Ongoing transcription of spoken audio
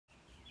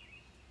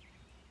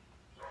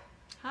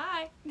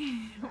Hi,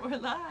 we're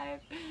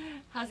live.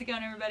 How's it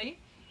going, everybody?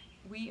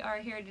 We are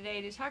here today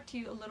to talk to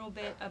you a little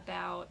bit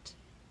about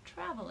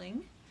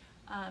traveling,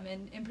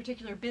 and in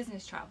particular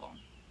business travel.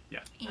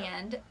 Yeah.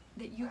 And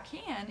that you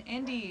can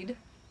indeed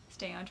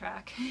stay on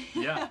track.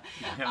 Yeah.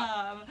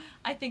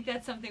 I think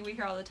that's something we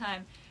hear all the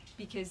time,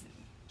 because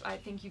I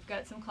think you've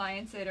got some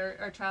clients that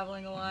are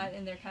traveling a lot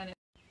and they're kind of...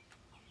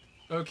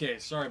 Okay,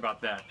 sorry about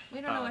that.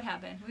 We don't know what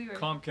happened.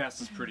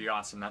 Comcast is pretty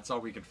awesome. That's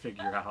all we can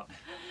figure out.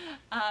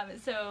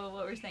 So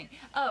what we're saying,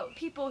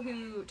 people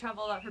who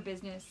travel a lot for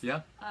business,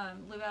 Yeah.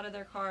 Live out of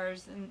their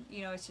cars, and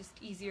it's just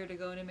easier to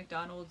go to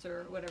McDonald's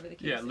or whatever the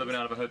case is. Yeah, living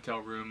out of a hotel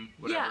room,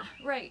 whatever.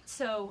 Yeah, right.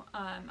 So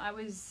I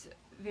was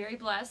very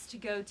blessed to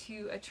go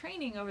to a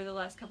training over the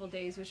last couple of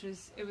days, which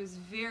was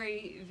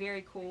very,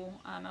 very cool.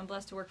 I'm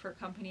blessed to work for a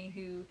company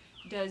who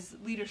does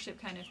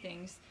leadership kind of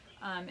things,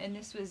 and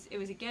it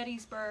was at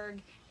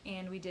Gettysburg,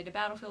 and we did a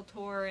battlefield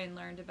tour and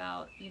learned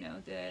about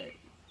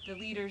the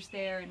leaders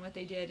there and what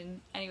they did.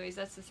 And anyways,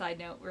 that's the side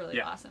note.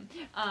 Really awesome.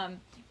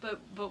 But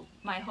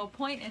my whole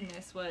point in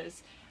this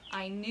was,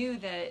 I knew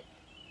that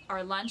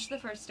our lunch the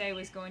first day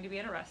was going to be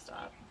at a rest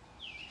stop.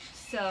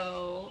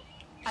 So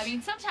I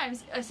mean,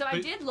 sometimes, I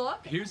did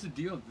look. Here's the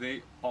deal,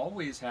 they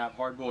always have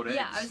hard-boiled eggs.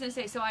 Yeah, I was going to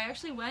say, so I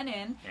actually went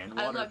in, and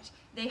water. I looked,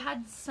 they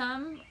had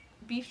some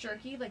beef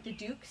jerky, like the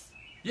Duke's.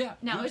 Yeah,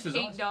 now Duke's it's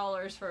 $8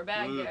 awesome. For a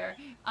bag there.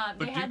 But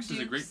they had Duke's is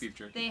a great beef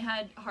jerky. They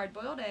had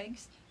hard-boiled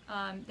eggs.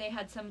 They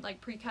had some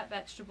like pre-cut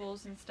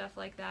vegetables and stuff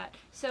like that.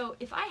 So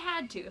if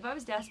I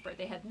was desperate,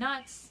 they had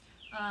nuts.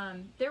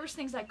 There was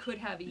things I could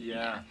have eaten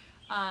there.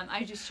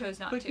 I just chose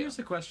not to. But here's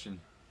the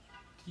question.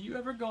 Do you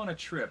ever go on a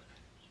trip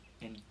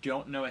and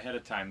don't know ahead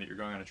of time that you're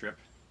going on a trip?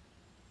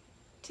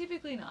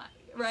 Typically not,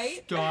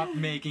 right? Stop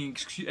making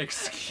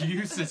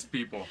excuses,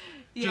 people.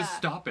 Just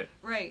stop it.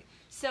 Right.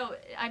 So,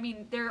 I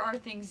mean, there are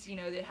things,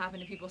 that happen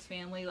to people's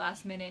family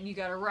last minute and you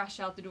gotta rush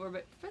out the door,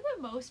 but for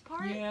the most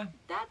part,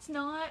 that's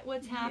not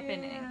what's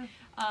happening.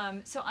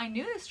 So I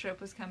knew this trip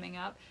was coming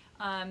up,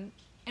 and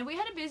we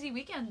had a busy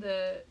weekend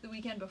the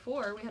weekend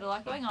before. We had a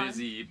lot going on.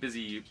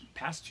 Busy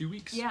past 2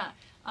 weeks. Yeah.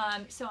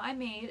 So I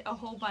made a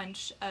whole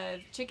bunch of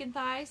chicken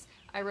thighs.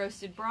 I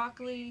roasted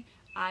broccoli.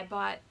 I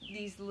bought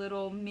these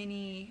little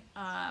mini,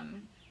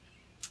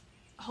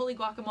 holy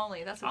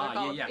guacamole, that's what they're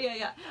called.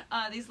 Yeah.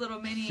 These little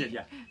mini...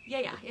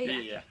 Yeah.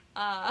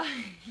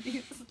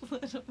 These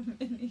little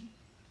mini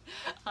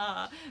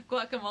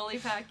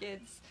guacamole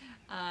packets.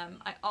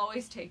 I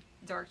always take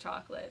dark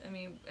chocolate. I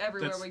mean,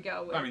 everywhere we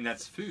go. I mean,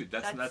 that's food.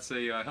 That's a health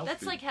food.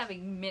 That's like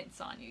having mints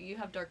on you. You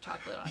have dark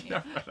chocolate on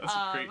you.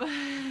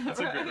 That's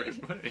a great way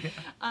to put it.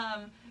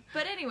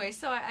 But anyway,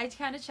 so I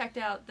kind of checked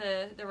out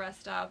the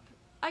rest stop.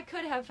 I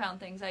could have found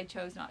things, I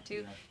chose not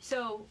to. Yeah.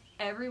 So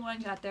everyone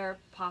got their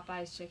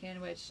Popeyes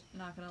chicken, which,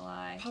 not gonna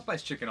lie,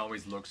 Popeyes chicken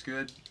always looks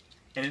good,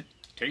 and it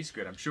tastes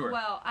good, I'm sure.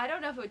 Well, I don't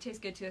know if it would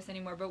taste good to us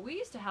anymore, but we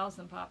used to house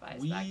some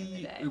Popeyes back in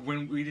the day.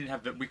 When we didn't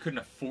have we couldn't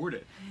afford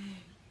it.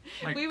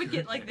 We would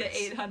get like the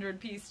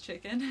 800-piece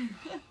chicken.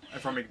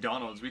 From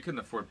McDonald's, we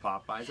couldn't afford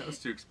Popeyes. That was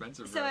too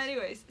expensive for us. So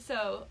anyways,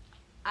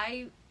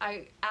 I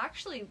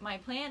actually, my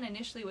plan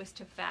initially was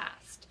to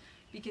fast,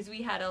 because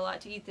we had a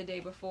lot to eat the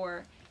day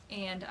before,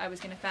 and I was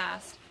going to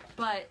fast,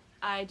 but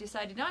I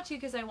decided not to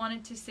because I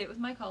wanted to sit with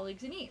my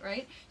colleagues and eat,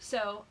 right?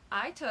 So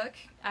I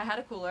had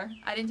a cooler.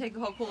 I didn't take the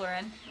whole cooler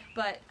in,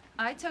 but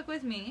I took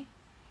with me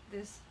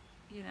this,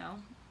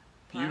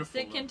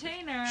 plastic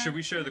container. Should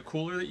we share the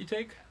cooler that you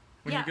take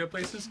when you go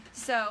places?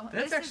 So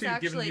that's actually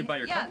given to you by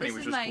your company,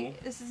 which is cool.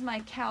 This is my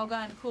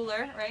Calgon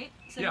cooler, right?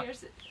 So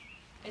here's,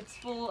 it's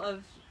full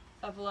of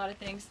a lot of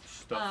things.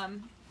 Stuff.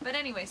 But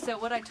anyway, so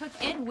what I took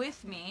in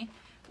with me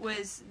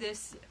was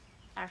this.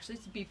 Actually,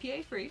 it's a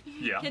BPA-free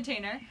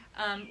container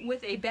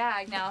with a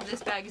bag. Now,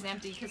 this bag is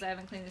empty because I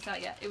haven't cleaned this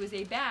out yet. It was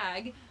a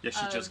bag. Yeah,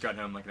 she just got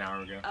home like an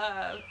hour ago.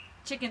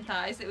 Chicken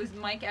thighs. It was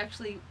Mike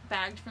actually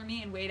bagged for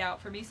me and weighed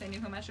out for me, so I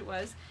knew how much it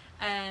was.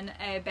 And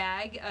a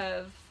bag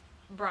of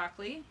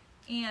broccoli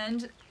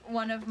and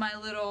one of my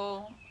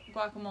little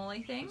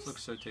guacamole things. This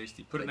looks so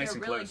tasty. Put it nice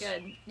and close. They're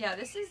really good. Yeah,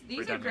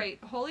 these are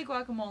great. Holy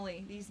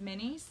guacamole. These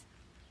minis.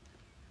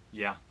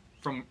 Yeah,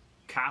 from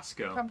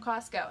Costco. From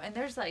Costco, and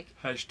there's like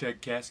hashtag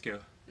Costco.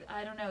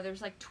 I don't know.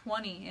 There's like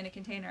 20 in a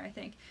container, I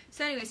think.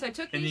 So anyway, so I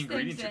took these things in.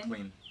 And the ingredients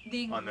are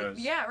clean on those.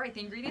 Yeah, right. The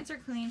ingredients are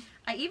clean.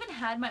 I even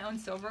had my own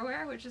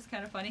silverware, which is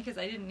kind of funny because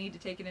I didn't need to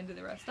take it into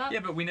the rest stop.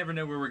 Yeah, but we never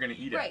know where we're going to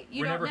eat it. Right.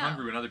 We're never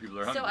hungry when other people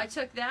are hungry. So I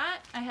took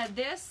that. I had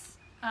this,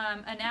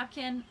 a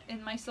napkin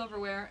in my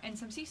silverware, and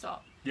some sea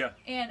salt. Yeah.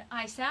 And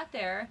I sat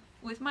there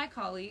with my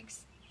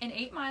colleagues and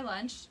ate my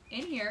lunch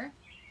in here.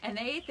 And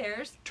they ate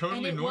theirs. Totally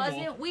and it normal.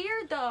 wasn't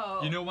weird,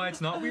 though. You know why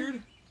it's not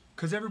weird?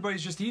 Because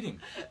everybody's just eating.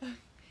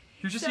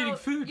 You're just eating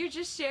food. You're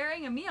just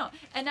sharing a meal.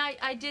 And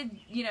I did,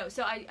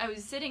 so I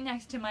was sitting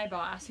next to my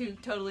boss, who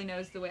totally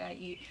knows the way I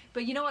eat.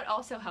 But you know what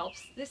also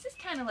helps? This is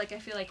kind of like, I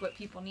feel like, what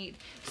people need.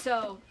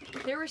 So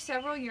there were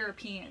several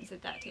Europeans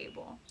at that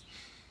table.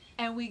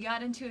 And we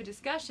got into a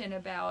discussion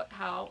about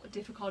how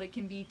difficult it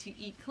can be to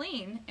eat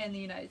clean in the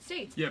United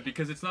States. Yeah,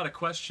 because it's not a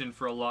question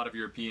for a lot of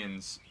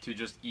Europeans to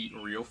just eat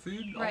real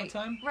food all the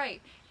time.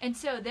 Right. And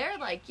so they're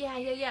like,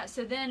 yeah.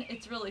 So then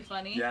it's really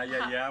funny.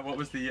 Yeah. What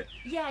was the...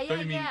 Yeah.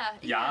 Don't you mean,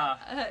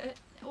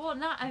 Well,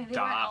 not, I mean, they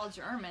weren't all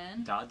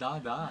German. Da.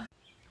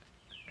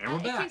 And we're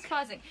back. It keeps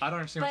pausing. I don't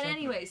understand what's But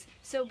happening. anyways,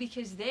 so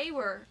because they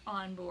were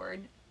on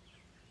board,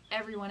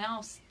 everyone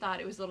else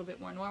thought it was a little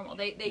bit more normal.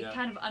 They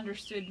kind of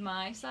understood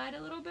my side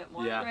a little bit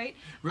more, right?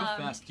 Real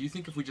fast, do you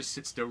think if we just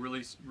sit still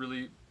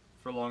really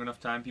for a long enough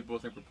time, people will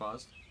think we're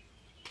paused?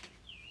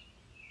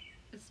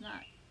 It's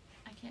not.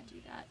 I can't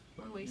do that.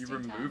 We're wasting You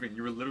were time. moving.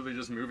 You were literally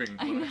just moving.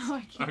 I know.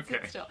 I can't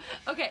sit still.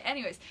 Okay.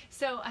 Anyways,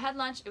 so I had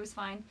lunch. It was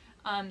fine.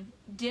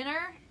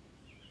 Dinner,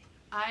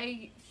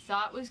 I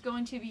thought was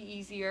going to be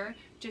easier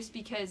just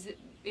because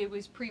it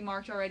was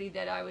pre-marked already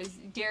that I was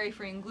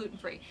dairy-free and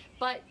gluten-free.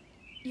 But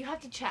you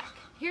have to check.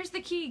 Here's the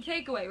key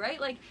takeaway,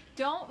 right? Like,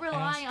 don't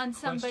rely on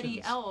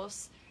somebody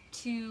else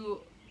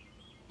to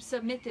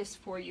submit this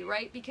for you,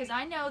 right? Because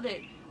I know that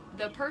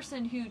the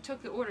person who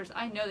took the orders,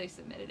 I know they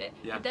submitted it.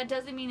 Yeah. But that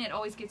doesn't mean it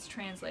always gets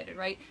translated,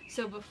 right?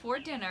 So before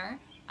dinner,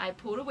 I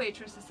pulled a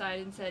waitress aside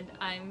and said,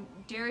 I'm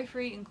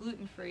dairy-free and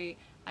gluten-free.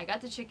 I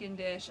got the chicken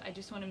dish. I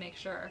just want to make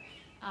sure.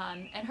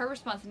 And her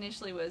response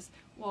initially was,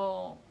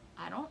 well,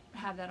 I don't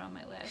have that on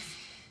my list,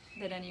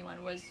 that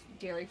anyone was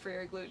dairy-free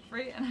or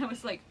gluten-free. And I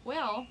was like,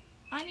 well,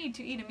 I need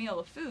to eat a meal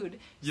of food,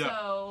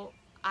 so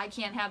I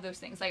can't have those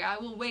things. Like, I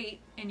will wait,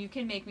 and you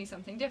can make me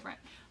something different.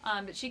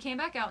 But she came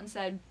back out and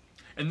said...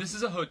 And this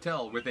is a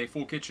hotel with a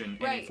full kitchen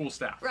and a full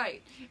staff.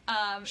 Right.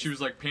 She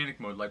was like panic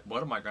mode, like,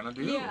 what am I going to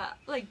do? Yeah,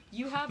 like,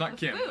 you have Not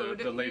the Kim, food,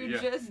 the lady, you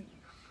just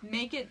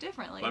make it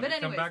differently. Let but me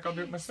anyways, come back, I'll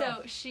do it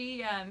myself. So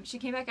she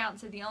came back out and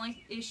said the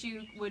only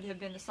issue would have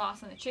been the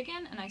sauce on the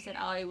chicken, and I said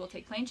I will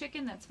take plain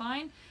chicken, that's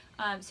fine.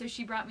 So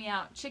she brought me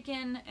out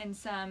chicken and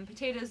some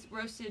potatoes,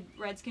 roasted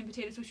red skin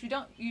potatoes, which we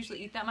don't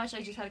usually eat that much.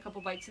 I just had a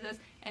couple bites of those,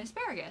 and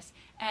asparagus.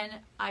 And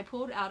I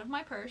pulled out of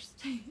my purse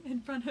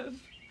in front of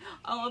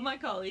all of my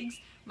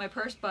colleagues my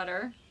purse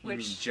butter,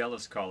 which... You mean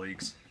jealous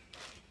colleagues.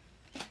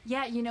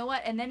 Yeah, you know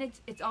what? And then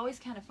it's always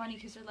kind of funny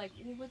because they're like,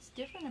 well, what's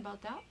different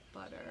about that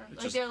butter?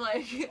 It's like, they're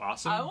like,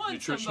 awesome. I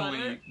want some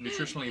butter.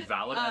 Nutritionally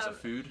valid as a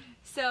food.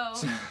 So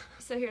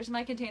here's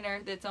my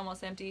container that's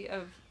almost empty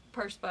of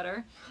purse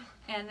butter.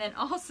 And then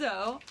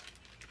also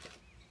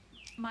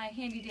my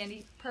handy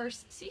dandy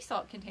purse sea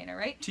salt container,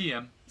 right?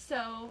 TM.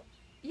 So,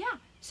 yeah.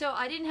 So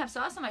I didn't have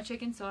sauce on my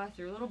chicken, so I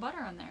threw a little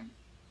butter on there.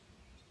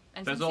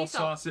 And That's some all sea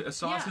salt. sauce. A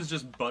sauce is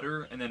just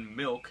butter and then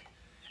milk.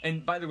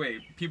 And by the way,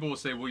 people will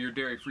say, well, you're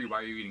dairy-free, why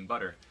are you eating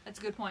butter? That's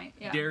a good point,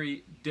 yeah.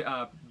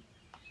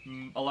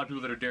 A lot of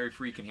people that are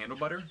dairy-free can handle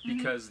butter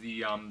because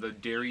the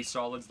dairy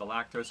solids, the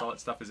lactose, all that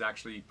stuff is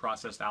actually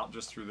processed out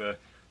just through the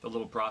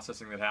little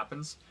processing that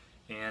happens.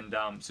 And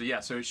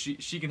so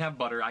she can have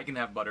butter, I can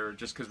have butter.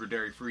 Just because we're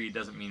dairy-free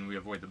doesn't mean we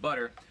avoid the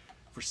butter.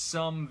 For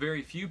some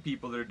very few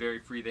people that are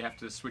dairy-free, they have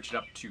to switch it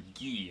up to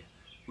ghee,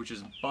 which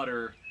is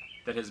butter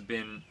that has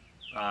been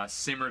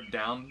simmered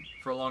down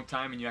for a long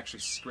time, and you actually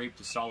scrape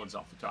the solids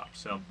off the top.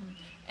 So,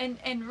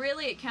 and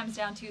really, it comes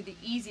down to the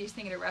easiest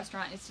thing at a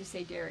restaurant is to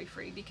say dairy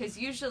free, because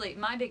usually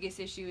my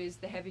biggest issue is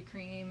the heavy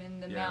cream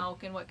and the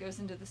milk and what goes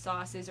into the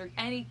sauces, or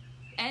any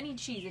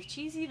cheese. If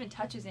cheese even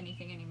touches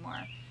anything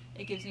anymore,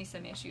 it gives me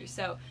some issues.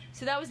 So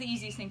that was the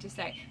easiest thing to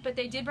say. But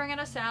they did bring out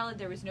a salad.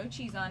 There was no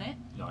cheese on it.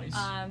 Nice.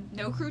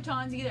 No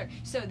croutons either.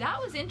 So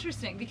that was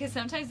interesting, because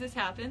sometimes this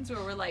happens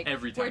where we're like,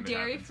 we're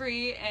dairy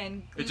free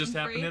and gluten free. It just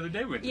happened the other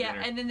day with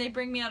dinner. And then they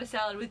bring me out a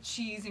salad with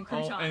cheese and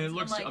croutons. And it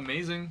looks like,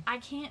 amazing. I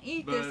can't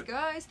eat this,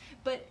 guys.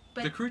 But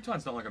the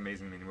croutons don't look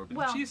amazing anymore,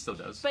 but the cheese still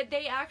does. But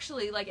they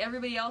actually, like,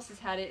 everybody else has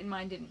had it and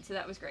mine didn't, so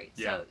that was great.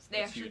 Yeah, so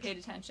they actually paid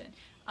attention.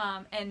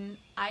 And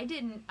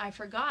I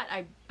forgot,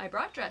 I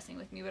brought dressing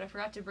with me, but I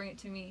forgot to bring it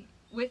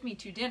with me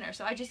to dinner,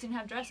 so I just didn't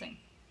have dressing.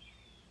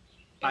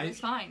 It was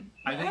fine.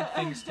 I think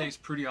things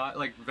taste pretty odd.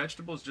 Like,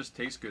 vegetables just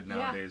taste good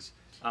nowadays.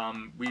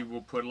 We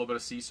will put a little bit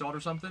of sea salt or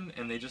something,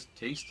 and they just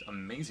taste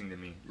amazing to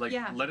me. Like,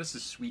 lettuce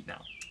is sweet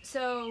now.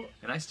 So...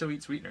 And I still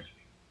eat sweetener.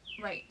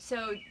 Right.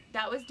 So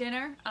that was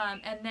dinner,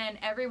 and then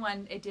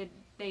everyone,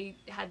 they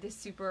had this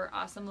super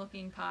awesome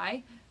looking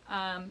pie.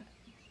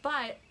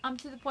 But I'm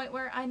to the point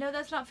where I know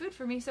that's not food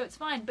for me, so it's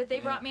fine. But they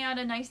brought me out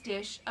a nice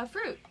dish of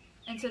fruit.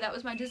 And so that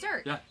was my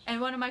dessert. Yeah.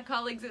 And one of my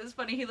colleagues, it was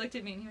funny, he looked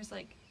at me and he was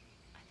like,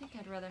 I think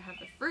I'd rather have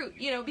the fruit.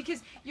 You know,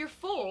 because you're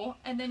full,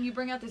 and then you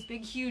bring out this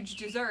big, huge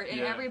dessert,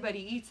 and everybody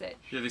eats it.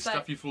 Yeah, they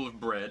stuff you full of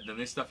bread, then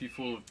they stuff you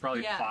full of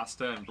probably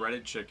pasta and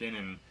breaded chicken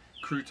and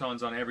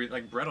croutons on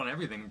bread on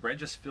everything. Bread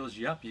just fills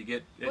you up. You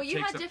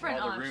had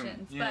different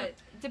options, but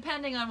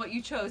depending on what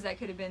you chose, that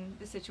could have been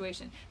the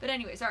situation. But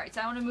anyways, all right, so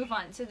I want to move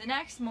on. So the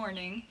next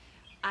morning,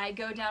 I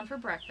go down for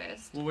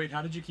breakfast. Well, wait,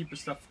 how did you keep the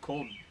stuff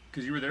cold?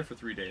 Because you were there for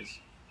 3 days.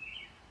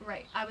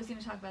 Right, I was going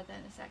to talk about that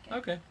in a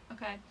second.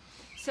 Okay.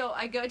 So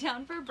I go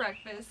down for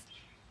breakfast,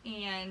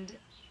 and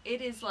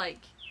it is like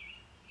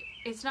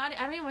it's not,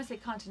 I don't even want to say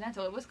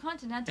continental. It was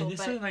continental, And this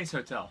but is a nice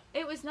hotel.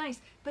 it was nice.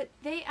 But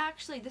they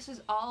actually, this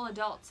was all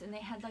adults, and they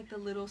had like the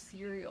little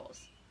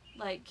cereals,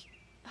 like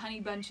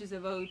Honey Bunches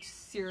of Oats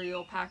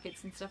cereal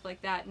packets and stuff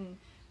like that, and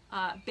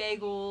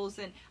bagels,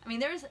 and I mean,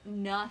 there's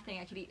nothing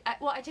I could eat.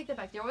 Well, I take that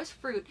back. There was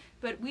fruit,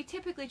 but we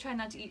typically try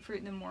not to eat fruit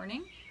in the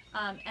morning.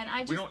 And I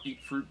just, We don't eat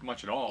fruit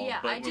much at all. yeah,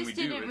 but I when just we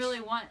do, didn't it's-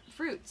 really want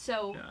fruit.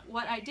 So Yeah.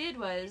 what I did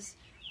was,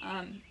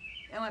 I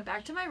went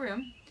back to my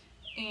room,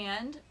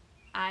 and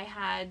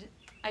I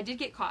did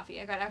get coffee.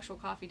 I got actual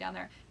coffee down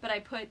there, but I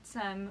put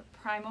some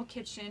Primal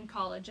Kitchen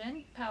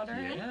collagen powder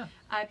in. Yeah.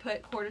 I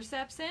put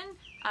cordyceps in.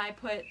 I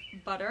put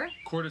butter,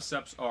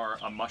 Cordyceps are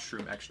a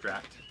mushroom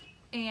extract.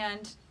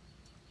 and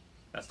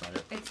That's not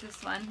it. it's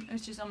this one.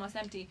 It's just almost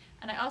empty.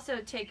 And I also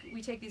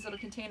we take these little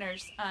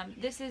containers.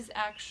 This is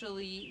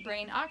actually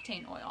brain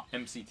octane oil.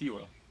 MCT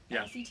oil.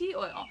 Yeah. MCT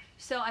oil.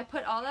 So I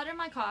put all that in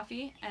my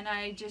coffee, and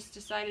I just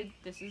decided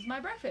this is my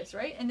breakfast,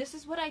 right? And this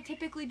is what I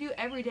typically do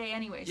every day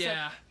anyway.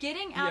 Yeah. So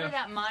getting out of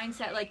Yeah. that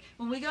mindset, like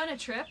when we go on a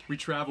trip, We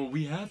travel.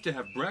 We have to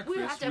have breakfast.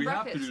 we have to have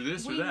breakfast. to do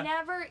this we or that.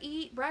 never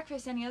eat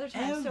breakfast any other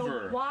time. So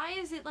Ever. why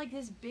is it like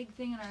this big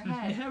thing in our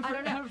head? Never, I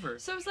don't know. ever.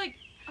 So it's like,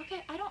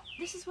 okay,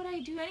 this is what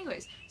I do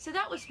anyways. So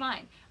that was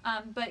fine.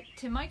 But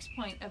to Mike's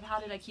point of how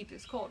did I keep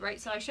this cold,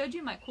 right? So I showed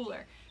you my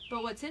cooler.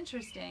 But what's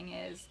interesting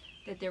is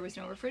that there was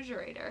no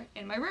refrigerator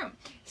in my room.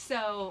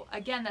 So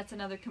again, that's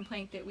another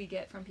complaint that we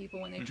get from people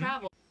when they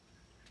travel.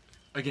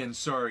 Again,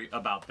 sorry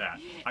about that.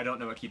 I don't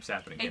know what keeps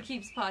happening. It here.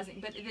 keeps pausing,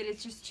 but that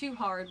it's just too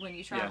hard when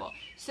you travel.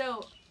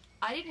 So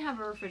I didn't have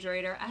a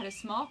refrigerator. I had a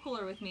small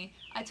cooler with me.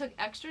 I took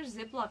extra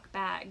Ziploc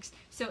bags.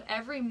 So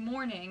every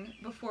morning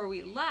before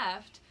we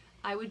left,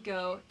 I would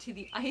go to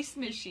the ice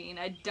machine.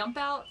 I'd dump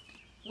out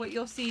what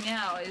you'll see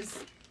now is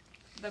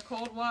the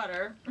cold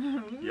water.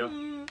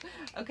 Yeah.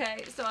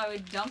 Okay, so I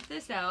would dump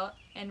this out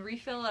and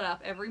refill it up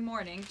every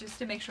morning just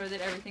to make sure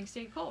that everything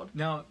stayed cold.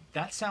 Now,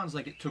 that sounds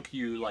like it took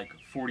you like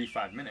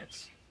 45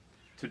 minutes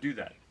to do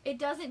that. It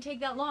doesn't take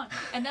that long,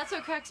 and that's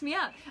what cracks me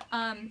up.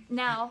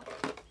 Now,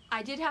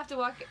 I did have to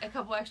walk a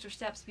couple extra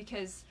steps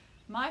because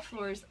my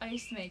floor's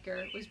ice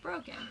maker was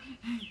broken.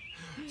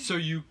 So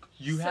you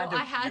So had to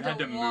I had you had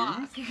to walk.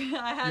 move. I You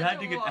had to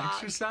to get walk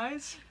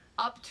exercise.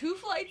 up 2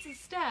 flights of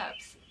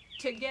steps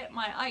to get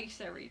my ice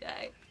every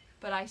day.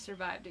 But I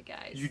survived it,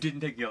 guys. You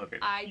didn't take the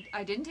elevator. I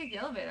didn't take the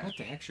elevator. What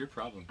the heck's your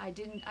problem? I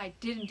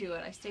didn't do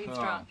it. I stayed Oh.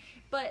 strong.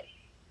 But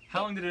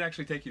How long did it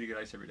actually take you to get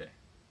ice every day?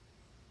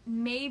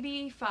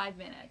 maybe 5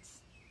 minutes.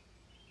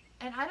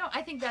 And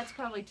I think that's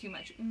probably too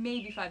much.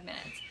 Maybe 5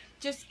 minutes.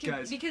 Just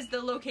Guys, because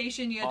the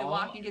location, you had to all-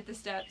 walk and get the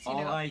steps, you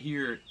All know. I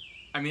hear,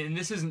 I mean, and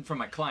this isn't from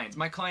my clients.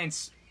 My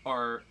clients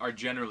are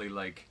generally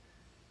like,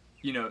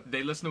 you know,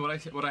 they listen to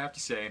what I have to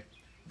say.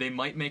 They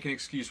might make an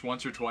excuse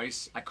once or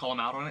twice. I call them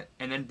out on it,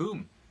 and then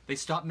boom, they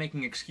stop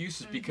making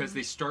excuses because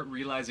they start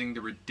realizing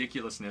the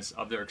ridiculousness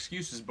of their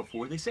excuses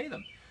before they say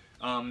them.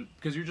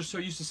 Because you're just so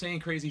used to saying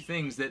crazy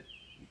things that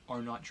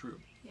are not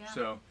true.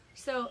 Yeah.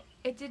 So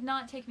it did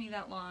not take me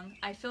that long.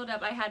 I filled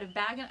up. I had a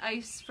bag of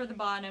ice for the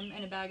bottom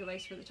and a bag of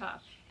ice for the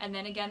top. And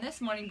then again this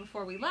morning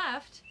before we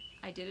left,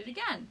 I did it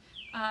again.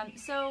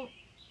 So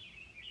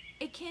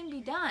it can be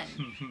done.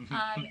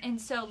 And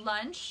so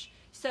lunch,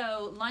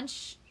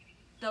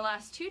 the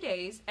last 2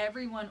 days,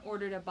 everyone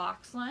ordered a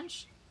box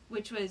lunch,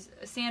 which was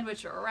a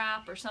sandwich or a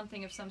wrap or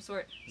something of some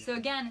sort. So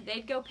again,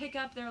 they'd go pick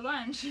up their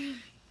lunch,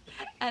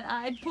 and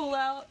I'd pull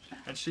out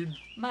And she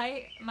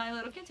my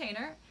little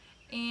container,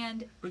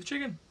 and with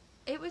chicken.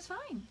 it was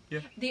fine. Yeah.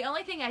 The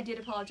only thing I did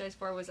apologize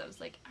for was I was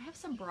like, I have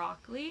some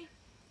broccoli,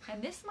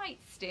 and this might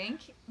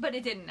stink, but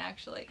it didn't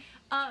actually.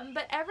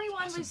 But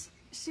everyone Awesome. was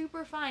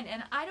super fine,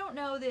 and I don't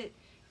know that,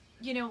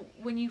 you know,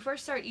 when you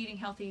first start eating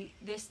healthy,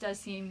 this does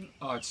seem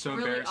Oh, it's so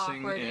really embarrassing.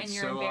 awkward, and and it's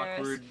you're so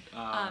embarrassed.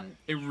 awkward.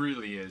 It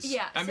really is.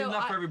 yeah, I mean, so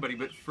not for everybody,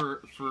 but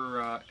for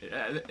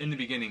in the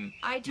beginning.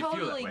 I you feel that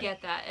totally way.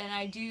 get that, and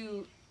I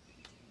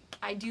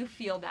do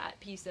feel that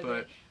piece of But-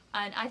 it.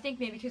 And I think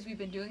maybe because we've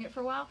been doing it for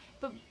a while.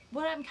 But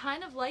what I'm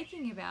kind of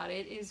liking about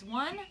it is,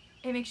 one,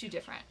 it makes you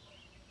different.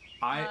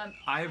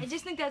 I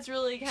just think that's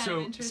really kind of So,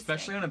 interesting.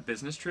 especially on a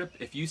business trip,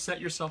 if you set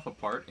yourself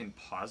apart in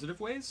positive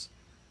ways,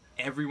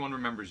 everyone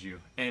remembers you.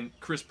 And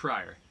Chris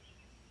Pryor,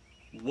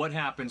 what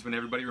happens when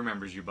everybody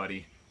remembers you,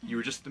 buddy? You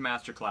were just at the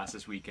master class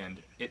this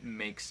weekend. It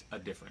makes a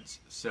difference.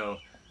 So,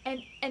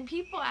 And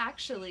people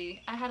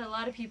actually, I had a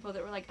lot of people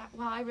that were like,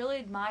 wow, I really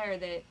admire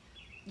that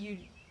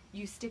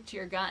you stick to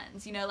your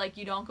guns, you know, like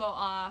you don't go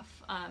off,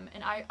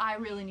 and I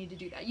really need to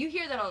do that. You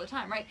hear that all the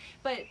time, right?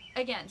 But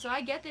again, so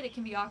I get that it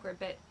can be awkward,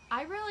 but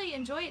I really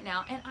enjoy it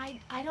now, and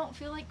I don't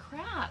feel like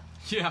crap.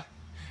 yeah.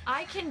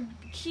 I can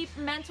keep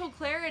mental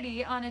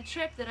clarity on a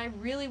trip that I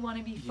really want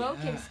to be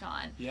focused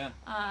on. Yeah.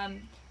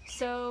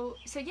 So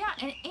yeah,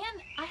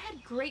 and I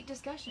had great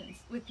discussions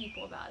with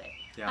people about it.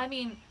 Yeah. I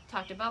mean,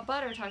 talked about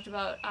butter, talked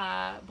about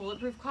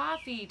bulletproof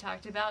coffee,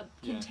 talked about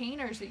Yeah.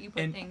 containers that you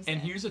put things in.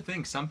 And here's the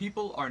thing, some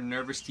people are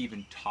nervous to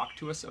even talk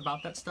to us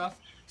about that stuff.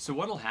 So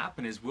what'll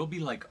happen is we'll be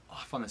like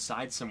off on the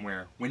side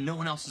somewhere when no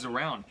one else is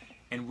around,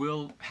 and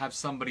we'll have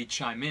somebody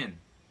chime in.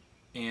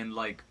 and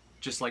like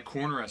just like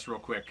corner us real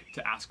quick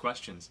to ask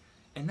questions.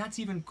 And that's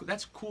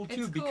cool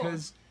too, It's cool.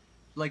 because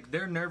like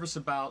they're nervous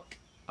about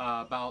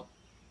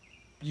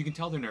you can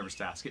tell they're nervous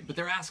to ask it, but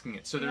they're asking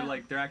it, so they're Yeah.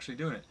 like they're actually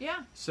doing it.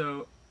 Yeah.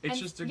 So it's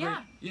And just a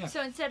great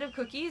So instead of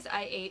cookies,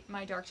 I ate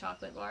my dark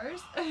chocolate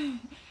bars.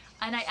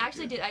 And I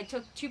actually good. I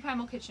took 2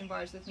 Primal Kitchen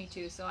bars with me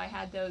too, so I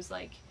had those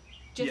like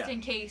just Yeah. in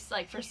case,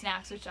 like for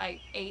snacks, which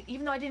I ate,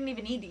 even though I didn't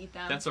even need to eat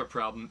them. That's our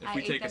problem. If I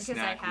we ate take them a 'cause I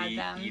snack, had we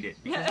them. eat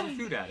it because we're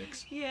food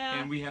addicts. Yeah.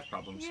 And we have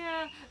problems.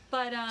 Yeah,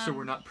 but So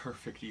we're not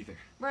perfect either.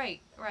 right.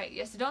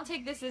 Yeah, so don't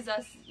take this as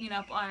us,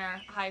 up on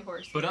our high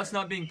horse. But here. us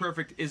not being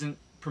perfect isn't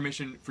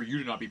permission for you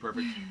to not be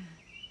perfect.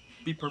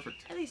 Be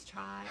perfect. At least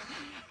try.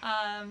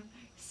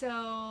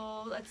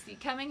 So let's see.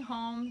 Coming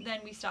home, then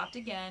we stopped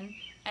again,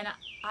 and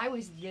I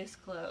was this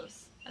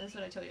close. That's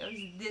what I told you. I was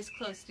this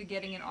close to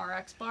getting an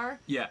RX bar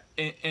Yeah,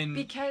 and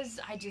because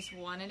I just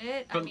wanted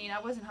it. I But mean, I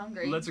wasn't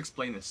hungry. let's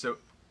explain this. So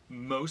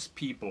most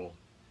people,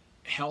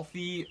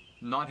 healthy,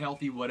 not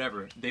healthy,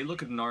 whatever, they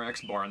look at an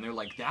RX bar and they're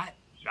like,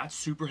 that's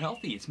super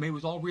healthy. It's made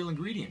with all real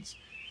ingredients.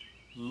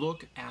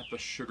 Look at the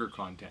sugar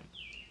content.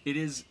 It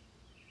is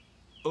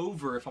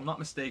over, if I'm not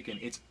mistaken,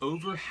 it's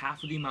over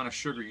half of the amount of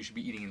sugar you should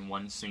be eating in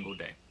one single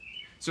day.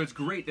 So it's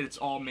great that it's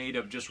all made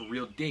of just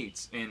real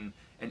dates and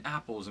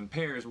apples and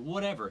pears,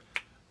 whatever.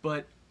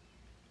 But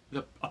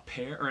a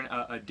pear or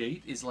a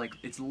date is like,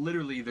 it's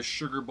literally the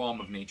sugar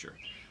bomb of nature.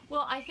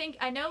 Well,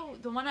 I know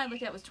the one I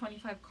looked at was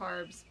 25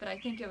 carbs, but I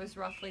think it was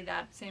roughly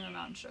that same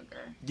amount of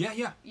sugar. Yeah.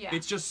 Yeah.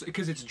 It's just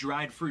because it's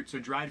dried fruit, so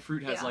dried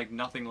fruit has Yeah. like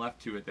nothing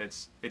left to it.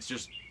 It's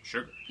just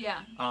sugar.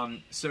 Yeah.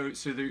 So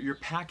you're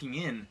packing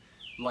in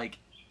like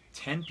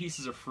 10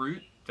 pieces of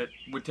fruit that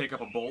would take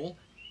up a bowl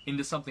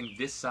into something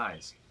this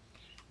size.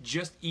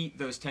 Just eat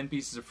those 10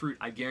 pieces of fruit.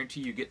 I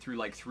guarantee you get through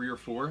like 3 or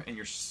 4, and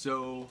you're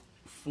so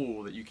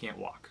full that you can't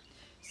walk.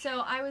 So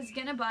I was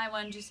gonna buy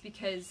one just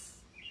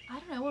because I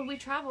don't know. When we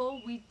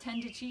travel, we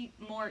tend to cheat,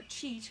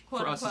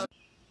 quote For us, unquote.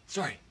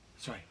 sorry,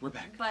 we're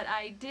back. But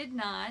I did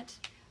not,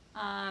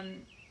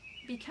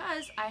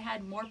 because I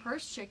had more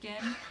purse chicken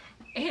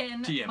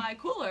in TM. my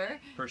cooler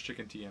First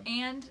chicken TM.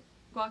 and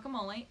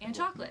guacamole and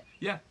chocolate.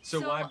 Yeah.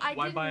 So, So I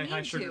why didn't buy need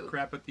high sugar to.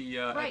 crap at the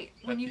Right,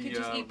 when you could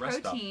just eat rest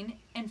stop? protein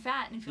and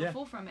fat and feel Yeah.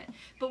 full from it.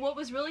 But what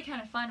was really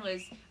kind of fun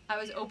was I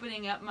was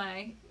opening up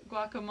my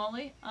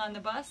guacamole on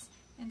the bus,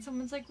 and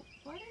someone's like,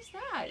 "What is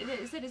that?"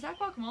 I said, "Is that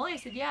guacamole?" I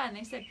said, "Yeah." And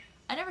they said,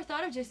 "I never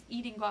thought of just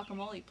eating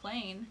guacamole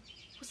plain."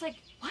 I was like,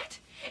 "What?"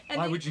 And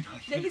Why would you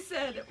not? They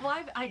said,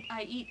 "Well,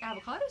 I eat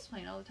avocados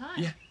plain all the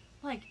time." Yeah.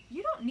 Like,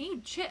 you don't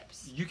need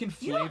chips. You can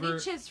You don't flavor.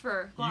 need chips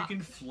for guac. You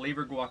can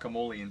flavor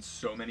guacamole in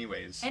so many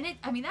ways. And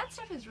that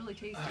stuff is really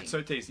tasty. It's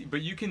so tasty.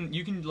 But you can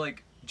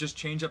like just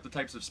change up the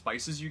types of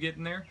spices you get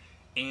in there,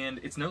 and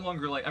it's no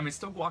longer like, I mean, it's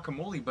still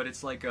guacamole, but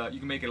it's like you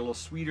can make it a little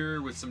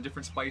sweeter with some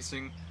different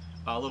spicing,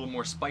 a little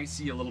more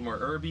spicy, a little more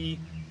herby.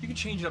 You can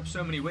change it up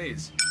so many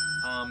ways.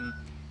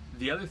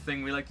 The other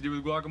thing we like to do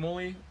with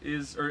guacamole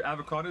or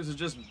avocados is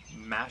just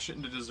mash it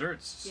into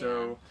desserts.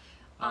 So.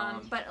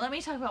 But let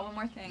me talk about one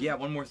more thing. Yeah,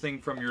 one more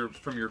thing from your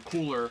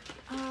cooler.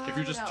 If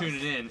you're just what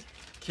tuning in,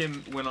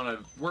 Kim went on a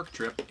work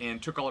trip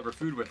and took all of her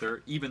food with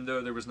her, even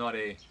though there was not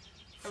a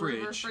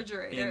fridge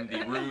refrigerator. in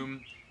the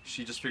room.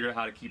 She just figured out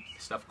how to keep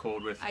stuff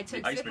cold with I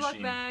took the ice Ziploc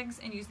machine. bags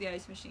and used the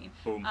ice machine.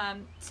 Boom.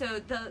 So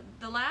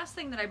the last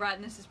thing that I brought,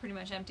 and this is pretty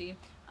much empty,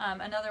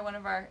 another one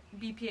of our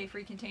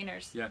BPA-free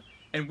containers. Yeah,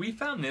 and we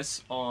found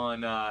this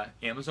on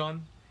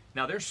Amazon.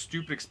 Now they're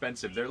stupid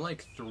expensive. They're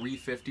like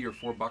 $3.50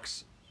 or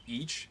 $4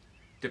 each,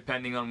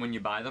 depending on when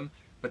you buy them.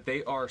 But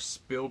they are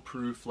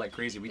spill-proof like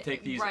crazy. We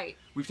take these. Right.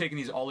 We've taken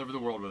these all over the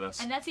world with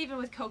us. And that's even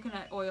with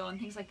coconut oil and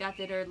things like that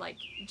are like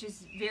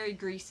just very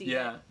greasy.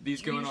 Yeah, that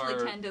these go in usually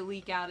our. tend to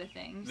leak out of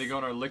things. They go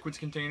in our liquids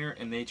container,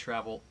 and they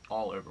travel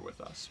all over with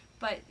us.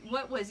 But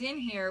what was in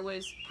here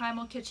was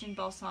Primal Kitchen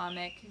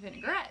balsamic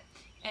vinaigrette.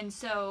 And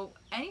so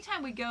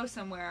anytime we go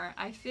somewhere,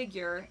 I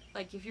figure,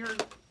 like if you're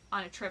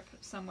on a trip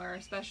somewhere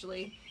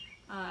especially,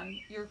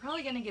 you're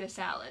probably going to get a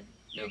salad.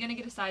 You're Yep. going to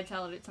get a side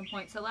salad at some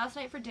point. So last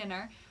night for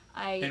dinner,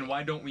 And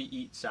why don't we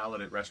eat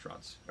salad at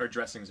restaurants or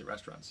dressings at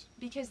restaurants?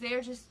 because they're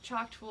just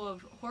chocked full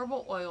of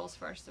horrible oils,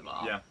 first of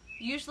all. Yeah.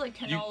 Usually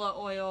canola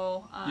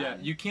oil. Yeah,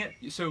 you can't.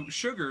 So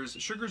sugars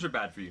are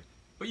bad for you,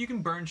 but you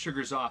can burn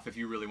sugars off if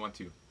you really want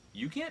to.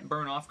 You can't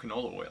burn off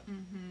canola oil.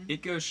 Mm-hmm.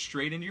 It goes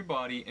straight into your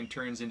body and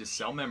turns into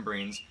cell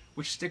membranes,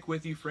 which stick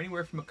with you for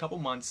anywhere from a couple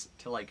months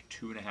to like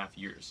 2.5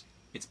 years.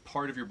 It's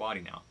part of your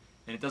body now,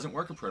 and it doesn't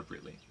work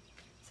appropriately.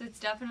 So it's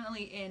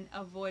definitely an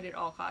avoid at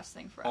all costs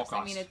thing for All us.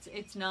 I mean, costs.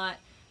 it's not,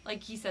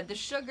 like he said, the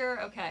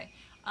sugar, okay.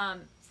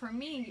 For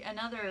me,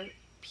 another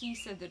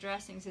piece of the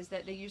dressings is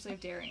that they usually have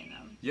dairy in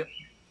them. Yep.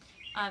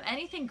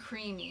 Anything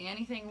creamy,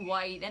 anything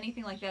white,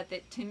 anything like that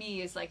to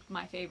me is like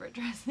my favorite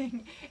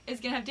dressing is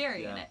going to have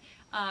dairy in Yeah.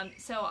 it.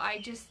 So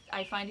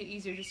I find it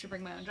easier just to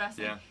bring my own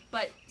dressing. Yeah.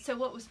 But so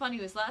what was funny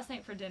was last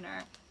night for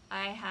dinner,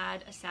 I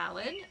had a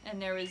salad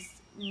and there was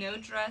no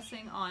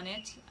dressing on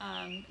it,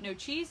 no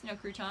cheese, no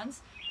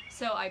croutons.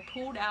 So I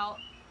pulled out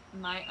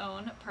my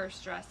own purse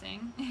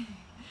dressing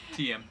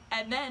TM.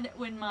 And then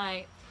when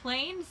my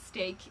plain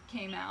steak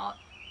came out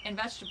and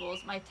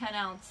vegetables, my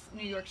 10-ounce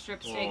New York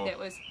strip steak Oh. that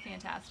was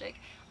fantastic,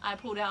 I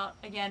pulled out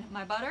again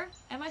my butter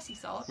and my sea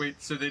salt.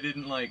 Wait, so they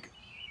didn't like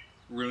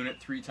ruin it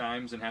 3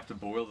 times and have to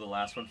boil the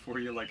last one for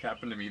you, like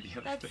happened to me the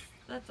other day?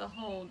 That's a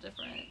whole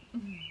different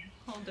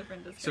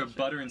So discussion.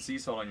 butter and sea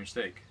salt on your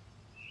steak,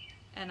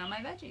 And on my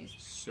veggies.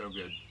 so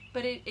good.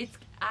 But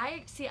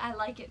I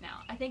like it now.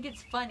 I think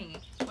it's funny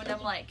when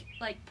I'm like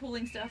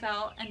pulling stuff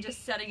out and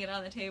just setting it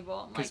on the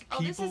table. I'm 'Cause like,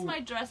 oh, this is people- my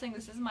dressing,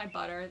 this is my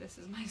butter, this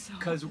is my salt.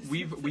 Because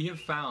we have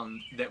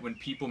found that when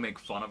people make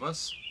fun of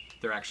us,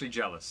 they're actually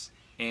jealous,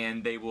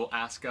 and they will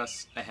ask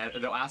us ahead.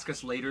 They'll ask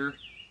us later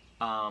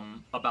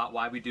about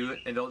why we do it,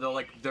 and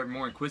they're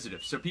more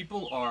inquisitive. So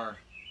people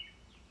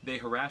they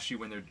harass you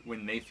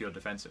when they feel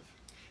defensive.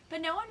 But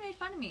no one made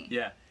fun of me.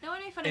 Yeah. No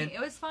one made fun of And- me. It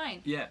was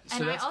fine. Yeah. So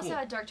And I that's also cool.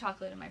 had dark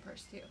chocolate in my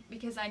purse too,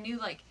 because I knew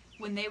like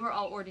when they were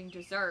all ordering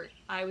dessert,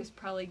 I was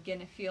probably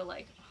gonna feel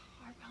like,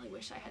 oh, I really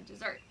wish I had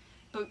dessert.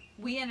 But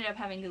we ended up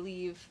having to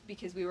leave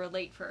because we were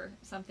late for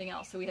something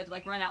else, so we had to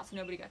like run out so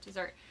nobody got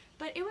dessert.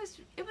 But it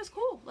was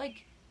cool.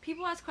 Like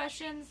people asked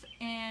questions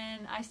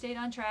and I stayed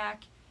on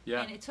track.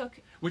 Yeah. And it took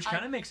Which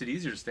kind of makes it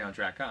easier to stay on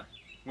track, huh?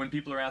 When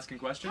people are asking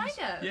questions.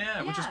 Kind of,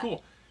 Yeah, which is yeah.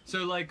 cool.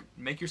 So like,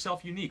 make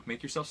yourself unique,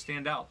 make yourself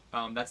stand out.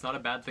 That's not a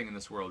bad thing in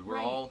this world. We're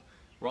Right. all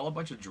a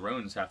bunch of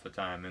drones half the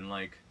time, and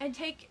like and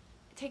take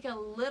a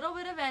little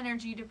bit of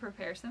energy to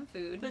prepare some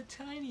food.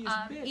 tiniest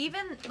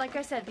Even like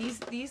I said,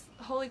 these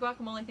holy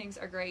guacamole things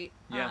are great.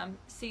 Yeah.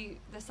 See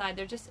the side;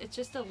 it's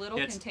just a little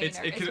It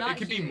container.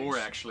 could be huge. more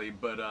actually,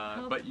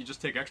 but you just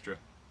take extra.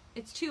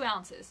 It's 2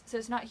 ounces, so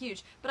it's not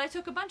huge. But I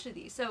took a bunch of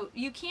these, so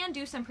you can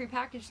do some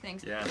prepackaged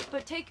things. Yeah.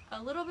 But take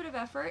a little bit of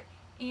effort.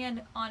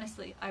 And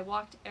honestly, I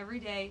walked every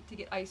day to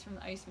get ice from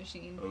the ice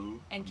machine Oh,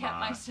 and kept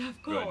my stuff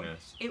cold.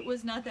 goodness. It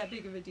was not that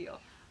big of a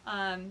deal.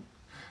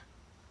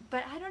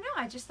 But I don't know.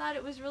 I just thought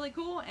it was really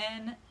cool,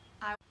 and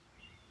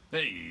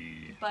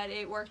Hey. but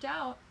it worked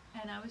out,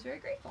 and I was very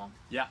grateful.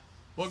 Yeah.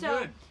 Well, So,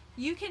 good.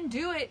 You can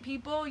do it,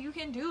 people. You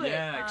can do it.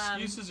 Yeah.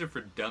 Excuses are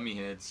for dummy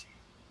heads.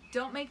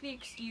 Don't make the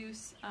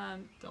excuse.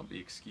 Don't be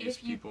excuse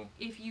people.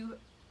 If you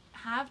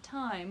have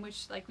time,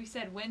 which, like we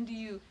said, when do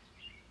you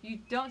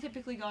don't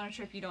typically go on a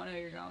trip you don't know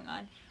you're going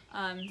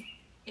on.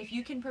 If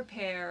you can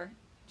prepare,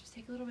 just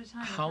take a little bit of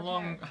time. How and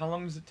long? prepare. How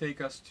long does it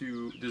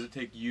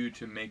take you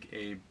to make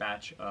a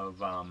batch of?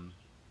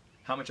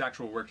 How much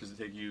actual work does it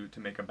take you to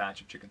make a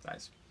batch of chicken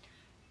thighs?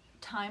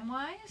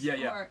 Time-wise?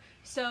 Yeah.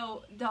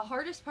 So the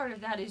hardest part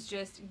of that is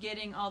just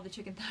getting all the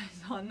chicken thighs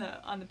on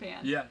the pan.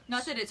 Yeah.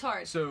 Not that it's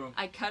hard. So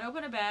I cut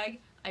open a bag,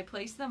 I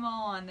place them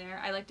all on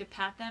there. I like to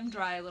pat them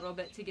dry a little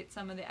bit to get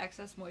some of the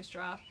excess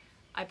moisture off.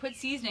 I put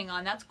seasoning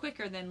on, that's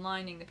quicker than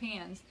lining the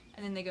pans,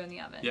 and then they go in the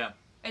oven. yeah.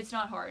 It's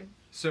not hard.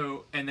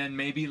 So and then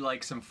maybe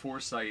like some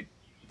foresight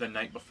the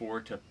night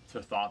before to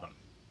thaw them,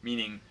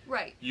 meaning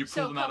Right. you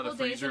So pull them out of the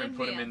couple days freezer in and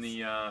put them in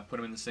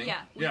advance. the sink.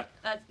 Yeah.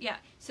 Yeah.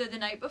 So the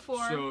night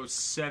before. So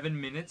 7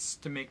 minutes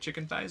to make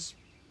chicken thighs,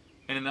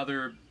 and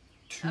another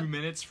 2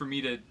 minutes for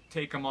me to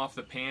take them off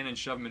the pan and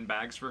shove them in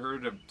bags for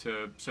her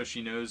so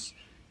she knows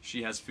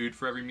she has food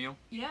for every meal.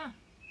 Yeah.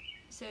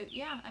 So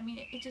yeah, I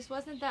mean, it just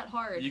wasn't that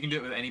hard. You can do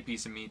it with any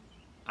piece of meat.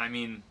 I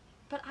mean,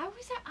 But I'm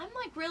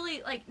like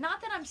really like,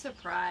 not that I'm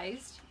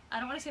surprised. I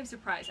don't want to say I'm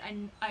surprised.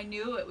 I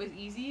knew it was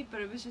easy,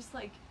 but it was just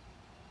like,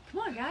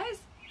 come on, guys.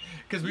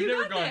 because You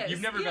got this,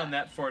 you've never yeah. gone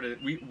that far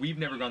we've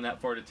never gone that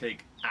far to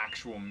take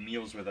actual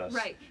meals with us.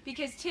 Right.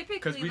 Because typically,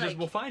 Because we like,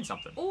 will find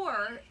something.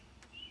 or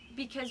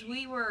because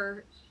we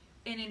were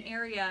in an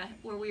area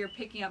where we were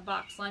picking up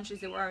box lunches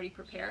that were already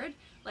prepared,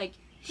 like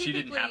She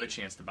didn't have a typically-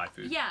 chance to buy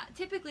food. Yeah,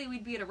 typically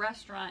we'd be at a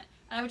restaurant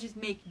and I would just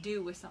make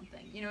do with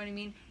something. You know what I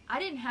mean? I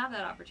didn't have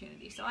that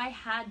opportunity, so I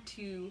had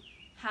to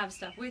have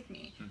stuff with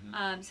me.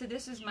 Mm-hmm. So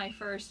this was my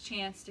first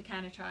chance to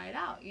kind of try it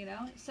out, you know?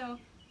 So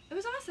it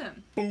was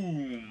awesome.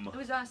 Boom. It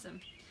was awesome.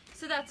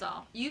 So that's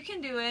all. You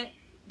can do it.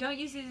 Don't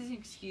use it as an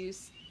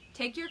excuse.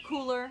 Take your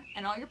cooler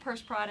and all your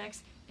purse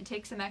products and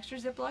take some extra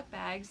Ziploc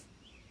bags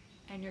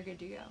and you're good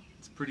to go.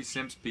 It's pretty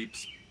simps,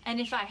 peeps. And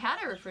if I had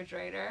a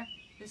refrigerator,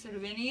 this would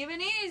have been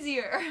even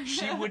easier.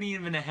 She wouldn't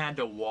even have had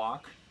to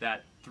walk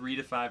that 3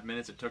 to 5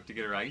 minutes it took to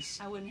get her ice.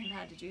 I wouldn't have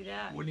had to do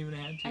that. Wouldn't even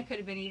have had to. I could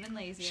have been even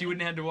lazier. She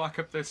wouldn't have had to walk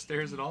up those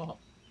stairs at all.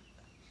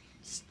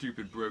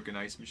 Stupid broken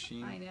ice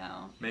machine. I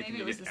know. Making Maybe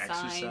you it was get a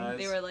sign. exercise.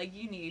 They were like,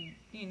 you need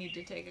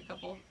to take a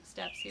couple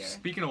steps here.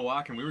 Speaking of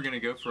walking, we were going to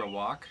go for a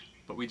walk,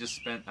 but we just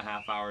spent a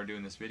half hour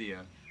doing this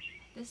video.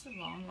 This is a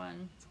long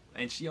one.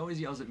 And she always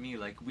yells at me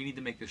like, we need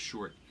to make this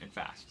short and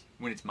fast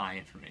when it's my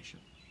information.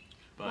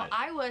 But Well,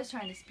 I was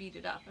trying to speed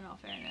it up, in all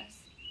fairness,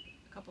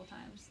 a couple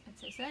times. I'd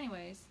say.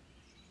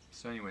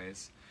 So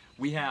anyways,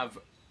 we have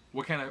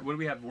what do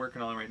we have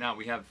working on right now?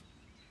 We have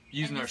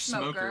using And our the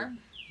smoker. smoker.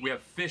 We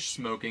have fish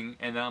smoking,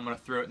 and then I'm gonna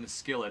throw it in the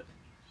skillet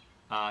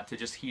to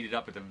just heat it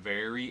up at the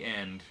very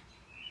end.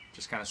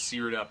 Just kind of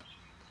sear it up.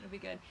 it'll be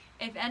good.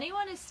 If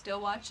anyone is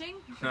still watching,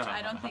 which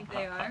I don't think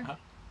they are,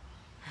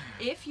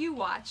 if you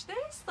watch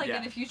this, like Yeah.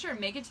 in the future, and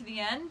make it to the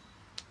end.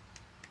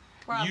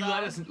 You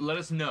bravo. let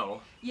us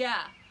know.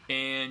 Yeah.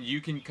 and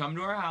you can come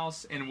to our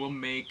house and we'll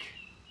make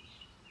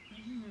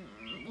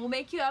We'll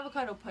make you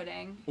avocado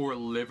pudding. or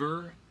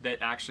liver that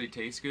actually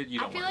tastes good. You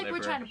don't I feel want like liver.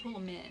 we're trying to pull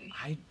them in.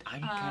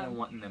 I'm kind of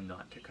wanting them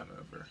not to come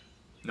over.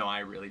 No, I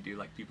really do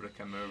like people to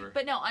come over.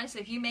 But no,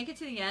 honestly, if you make it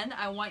to the end,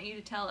 I want you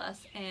to tell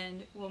us,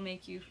 and we'll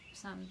make you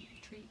some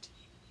treat.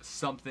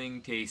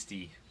 Something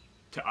tasty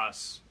to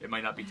us. It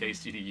might not be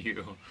tasty to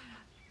you.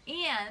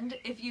 And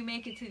if you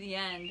make it to the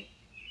end,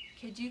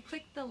 could you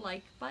click the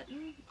like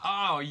button?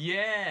 Oh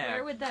yeah.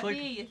 Where would that Click-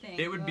 be, you think?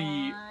 It would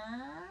be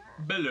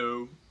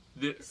below.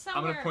 I'm gonna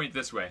Somewhere. point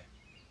this way.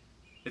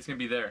 It's gonna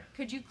be there.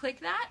 Could you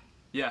click that?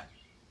 Yeah.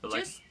 The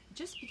like-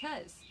 Just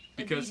because.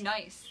 Because- It'd be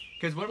nice.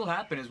 Because what'll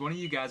happen is one of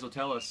you guys will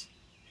tell us,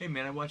 "Hey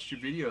man, I watched your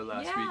video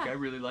last Yeah. week. I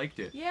really liked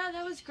it." Yeah,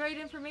 that was great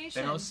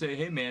information. And I'll say,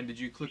 "Hey man, did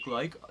you click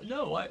like?"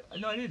 No, I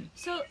didn't.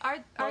 So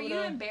Why are would you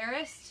I?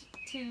 embarrassed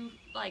to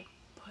like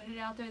put it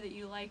out there that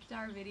you liked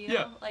our video?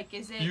 Yeah. Like,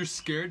 is it? You're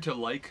scared to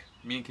like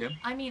me and Kim?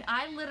 I mean,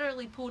 I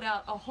literally pulled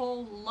out a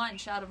whole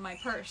lunch out of my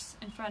purse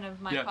in front of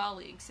my Yeah.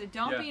 colleagues. So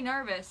don't Yeah. be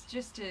nervous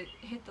just to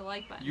hit the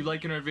like button. You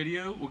liking our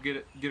video? We'll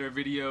get our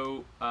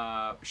video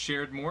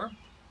shared more,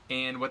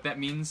 and what that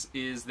means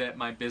is that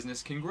my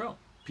business can grow.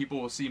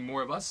 People will see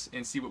more of us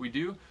and see what we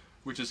do,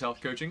 which is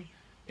health coaching,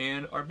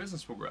 and our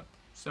business will grow.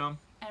 So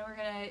And we're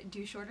gonna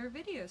do shorter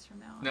videos from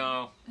now on.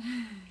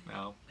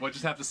 no, we'll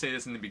just have to say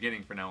this in the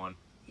beginning from now on.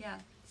 Yeah,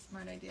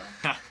 smart idea.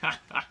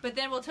 But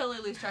then we'll totally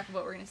lose track of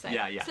what we're gonna say.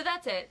 Yeah. So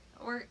that's it.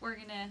 We're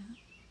gonna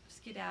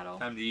skedaddle.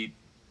 Time to eat.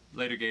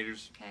 Later,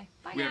 Gators. Okay.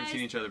 Bye, We guys. haven't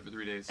seen each other for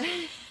 3 days. So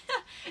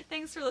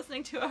Thanks for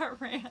listening to our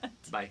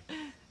rant. bye.